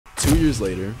2 years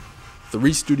later,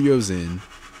 3 studios in,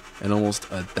 and almost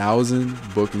 1,000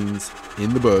 bookings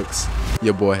in the books,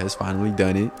 your boy has finally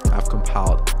done it. I've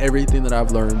compiled everything that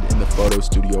I've learned in the photo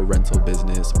studio rental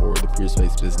business or the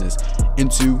Peerspace business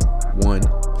into one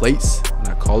place, and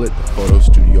I call it the Photo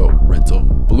Studio Rental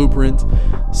Blueprint.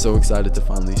 So excited to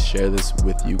finally share this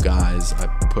with you guys. I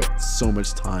put so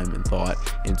much time and thought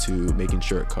into making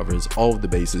sure it covers all of the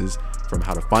bases, from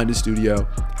how to find a studio,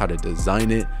 how to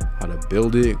design it, how to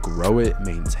build it, grow it,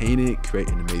 maintain it, create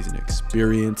an amazing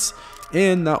experience.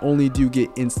 And not only do you get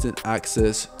instant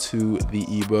access to the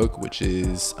ebook, which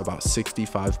is about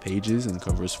 65 pages and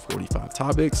covers 45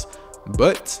 topics,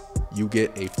 but you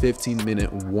get a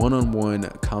 15-minute one-on-one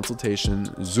consultation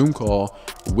Zoom call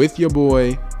with your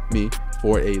boy, me,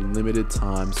 for a limited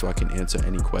time so I can answer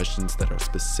any questions that are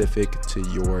specific to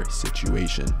your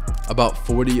situation. About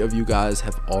 40 of you guys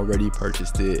have already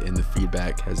purchased it and the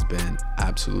feedback has been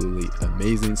absolutely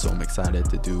amazing. So I'm excited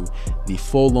to do the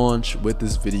full launch with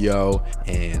this video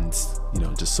and, you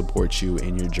know, just support you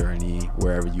in your journey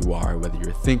wherever you are, whether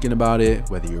you're thinking about it,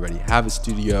 whether you already have a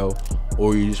studio,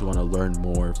 or you just want to learn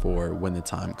more for when the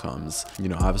time comes. You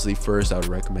know, obviously first I would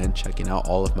recommend checking out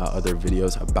all of my other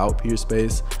videos about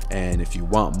Peerspace. And if you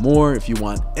want more, if you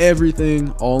want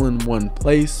everything all in one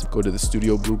place, go to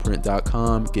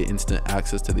thestudioblueprint.com, get instant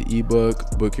access to the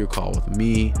ebook, book your call with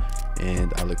me,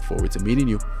 and I look forward to meeting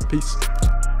you. Peace.